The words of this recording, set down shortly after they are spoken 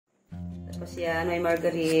Tapos yan, may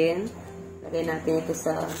margarine. Lagay natin ito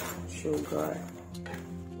sa sugar.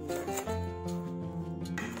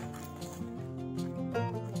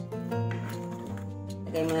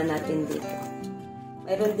 Lagay muna natin dito.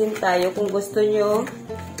 Mayroon din tayo kung gusto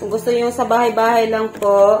nyo sa bahay-bahay lang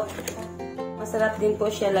po, masarap din po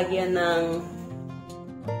siya lagyan ng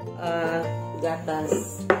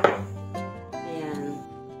gatas. Ayan.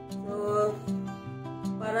 So,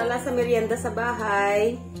 para lang sa merienda sa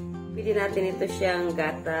bahay, pwede natin ito siyang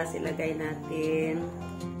gatas. Ilagay natin.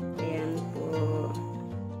 Ayan po.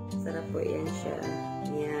 Sarap po yan siya.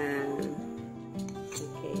 Ayan.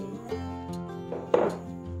 Okay.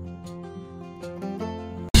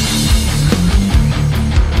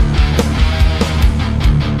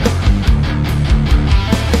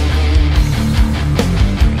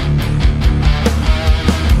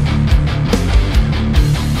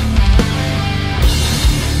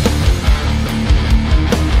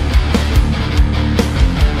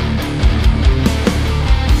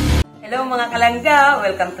 Mga kalangga,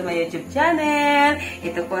 welcome to my YouTube channel.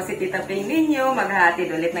 Ito po si Tita ninyo, maghahatid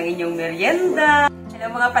ulit ng inyong merienda. Hello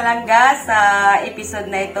mga palangga, sa episode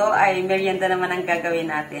na ito ay merienda naman ang gagawin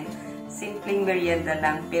natin. Simpleng merienda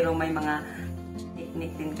lang, pero may mga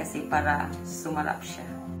technique din kasi para sumarap siya.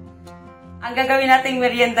 Ang gagawin nating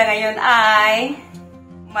merienda ngayon ay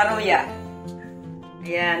maruya.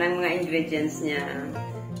 Ayan ang mga ingredients niya.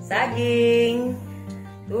 Saging,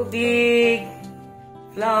 tubig,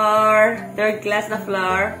 flour, third class na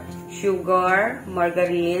flour, sugar,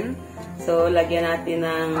 margarine. So, lagyan natin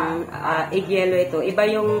ng egg yellow ito. Iba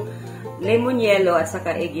yung lemon yellow at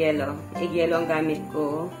saka egg yellow. Egg yellow ang gamit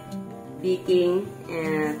ko. Baking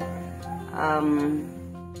and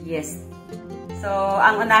yeast. So,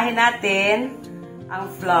 ang unahin natin,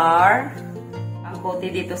 ang flour, ang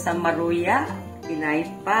kote dito sa maruya,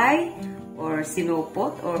 pinaypay, or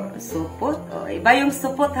sinupot, or supot. O, iba yung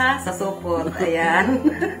supot ha, sa supot. Ayan.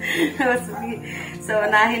 So,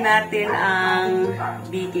 unahin natin ang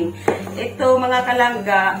baking. Ito, mga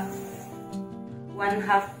kalangga,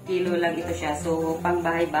 1/2 kilo lang ito siya. So, pang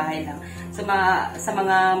bahay-bahay lang. So, sa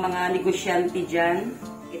mga negosyante dyan,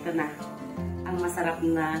 ito na. Ang masarap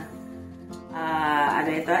na, ano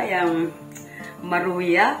ito, yung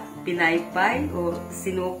maruya, pinaypay, o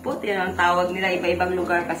sinupot. Yan ang tawag nila, iba-ibang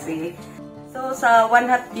lugar kasi. So, sa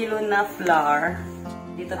 1/2 kilo na flour,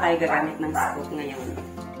 dito tayo gagamit ng scoop ngayon.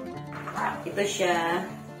 Ito siya,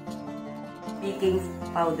 baking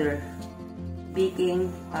powder.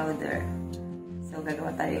 Baking powder. So,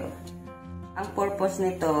 gagawa tayo. Ang purpose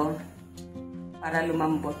nito, para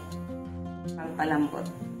lumambot. Pangpalambot.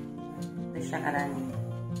 Ito siya karami.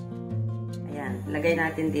 Ayan, lagay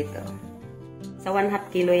natin dito. Sa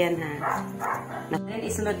 1/2 kilo yan ha. Then,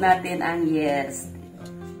 isunod natin ang yeast.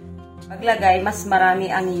 Paglagay, mas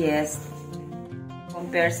marami ang yeast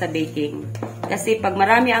compare sa baking. Kasi pag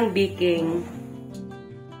marami ang baking,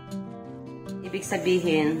 ibig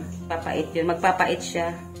sabihin, papait yun. Magpapait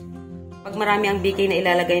siya. Pag marami ang baking na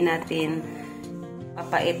ilalagay natin,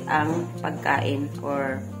 papait ang pagkain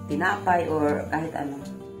or tinapay or kahit ano.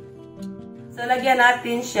 So, lagyan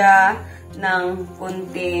natin siya ng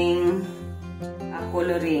kunting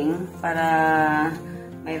coloring para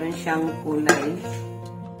mayroon siyang kulay.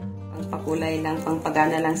 Pakulay lang,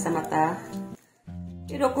 pangpagana lang sa mata.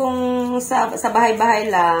 Pero kung sa bahay-bahay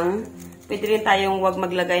lang, pwede rin tayong huwag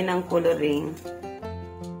maglagay ng coloring.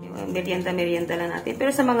 Merienda lang natin. Pero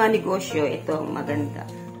sa mga negosyo, ito maganda.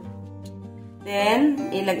 Then,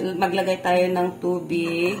 maglagay tayo ng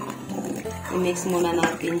tubig. I-mix muna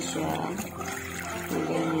natin siya.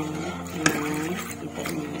 Ganyan. Ayan. Kita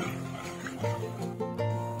niyo.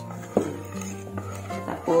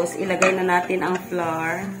 Tapos, ilagay na natin ang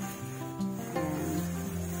flour.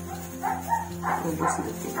 Ubos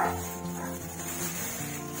natin.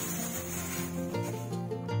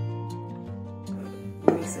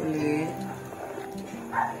 Mix ulit.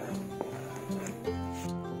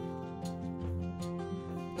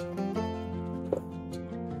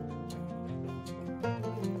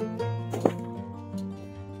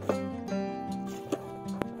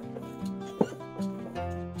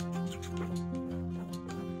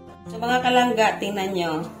 So, mga kalangga, tingnan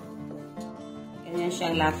nyo. Ganyan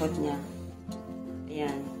siyang lapot niya.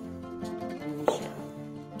 Ayan. Ayan siya.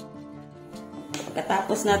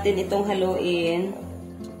 Katapos natin itong haluin,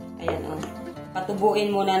 ayan o. Patubuin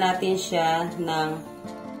muna natin siya ng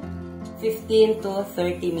 15 to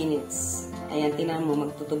 30 minutes. Ayan, tingnan mo,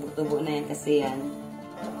 magtutubo-tubo na yan kasi yan.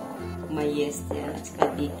 May yeast yan at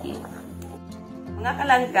saka baking. Mga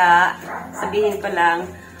kalangga, sabihin ko lang,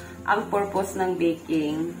 ang purpose ng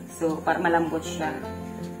baking, so para malambot siya.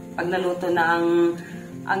 Pag naluto na ang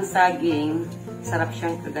ang saging, sarap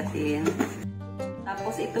siyang kagatin.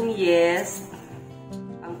 Tapos itong yes,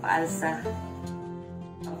 ang paalsa,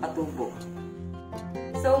 ang patubo.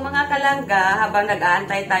 So mga kalangga, habang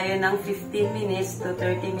nag-aantay tayo ng 15 minutes to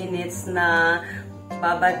 30 minutes na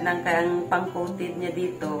babad ng pang-coated niya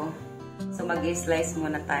dito, so mag-slice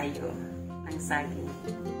muna tayo ng saging.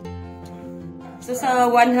 So sa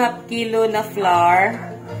 1/2 kilo na flour,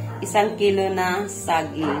 1 kilo na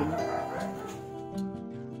saging.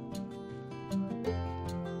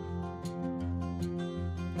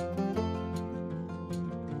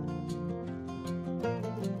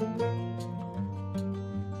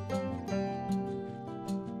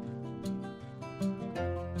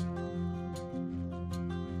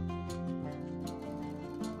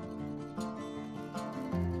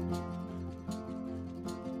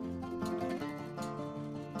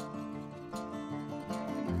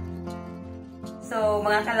 So,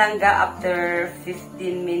 mga kalangga, after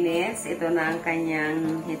 15 minutes, ito na ang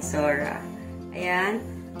kanyang hitsura. Ayan,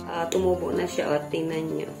 tumubo na siya. O,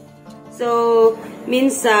 tingnan nyo. So,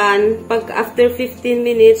 minsan, pag after 15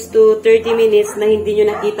 minutes to 30 minutes na hindi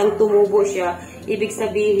nyo nakitang tumubo siya, ibig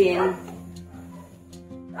sabihin,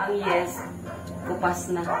 ang yes,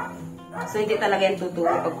 kupas na. So, hindi talaga yung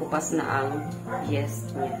tutubo pag kupas na ang yes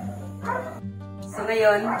niya. So,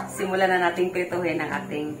 ngayon, simulan na natin prituhin ang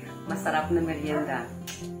ating masarap na merienda.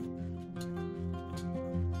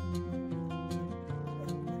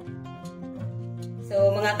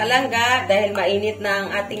 So, mga kalangga, dahil mainit na ang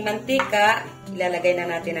ating mantika, ilalagay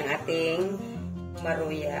na natin ang ating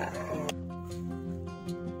maruya.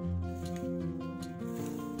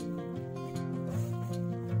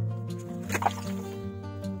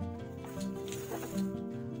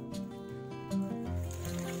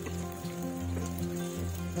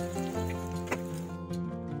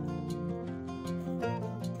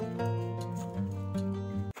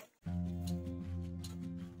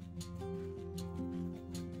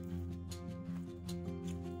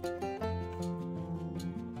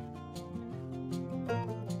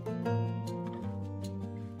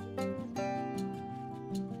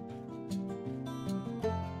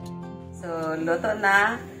 So, luto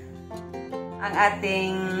na ang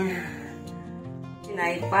ating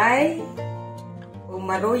sinaypay o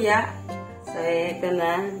maruya. So, ito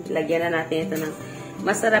na. Lagyan na natin ito ng...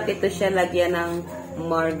 Masarap ito siya lagyan ng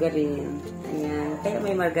margarine. Ayan. Kaya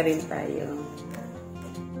may margarine tayo.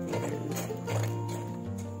 Ayan.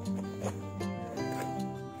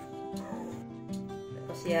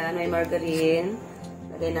 Tapos yan, may margarine.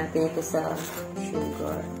 Lagyan natin ito sa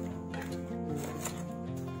sugar.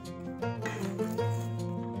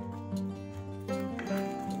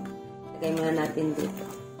 Lagay muna natin dito.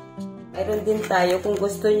 Mayroon din tayo kung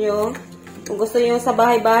gusto nyo sa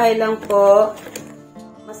bahay-bahay lang po,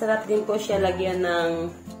 masarap din po siya lagyan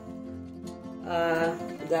ng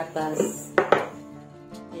gatas.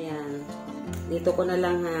 Ayan. Dito ko na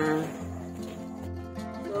lang ha.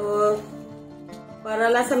 So, para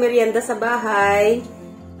lang sa merienda sa bahay,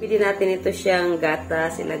 pwede natin ito siyang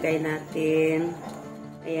gatas. Ilagay natin.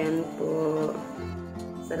 Ayan po.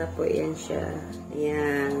 Sarap po yan siya.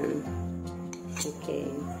 Ayan. Okay.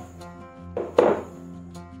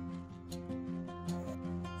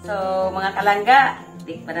 So, mga kalangga,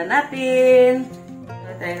 tikman na natin.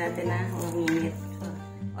 Try natin na. 1 minute.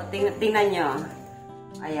 O, tingnan nyo.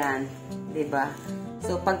 Ayan. Diba?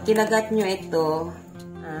 So, pag kinagat nyo ito,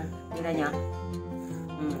 tingnan nyo.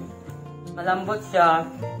 Malambot siya.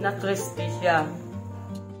 Na crispy siya.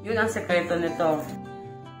 Yun ang sekreto nito.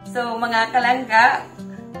 So, mga kalangga,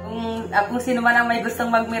 kung sino man ang may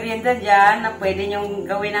gustong magmerienda dyan na pwede nyong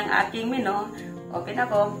gawin ang aking menu, open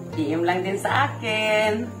ako, DM lang din sa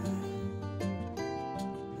akin.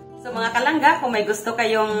 So mga kalangga, kung may gusto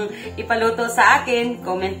kayong ipaluto sa akin,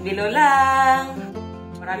 comment below lang.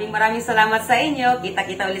 Maraming salamat sa inyo.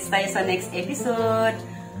 Kita-kita ulit tayo sa next episode.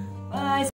 Bye!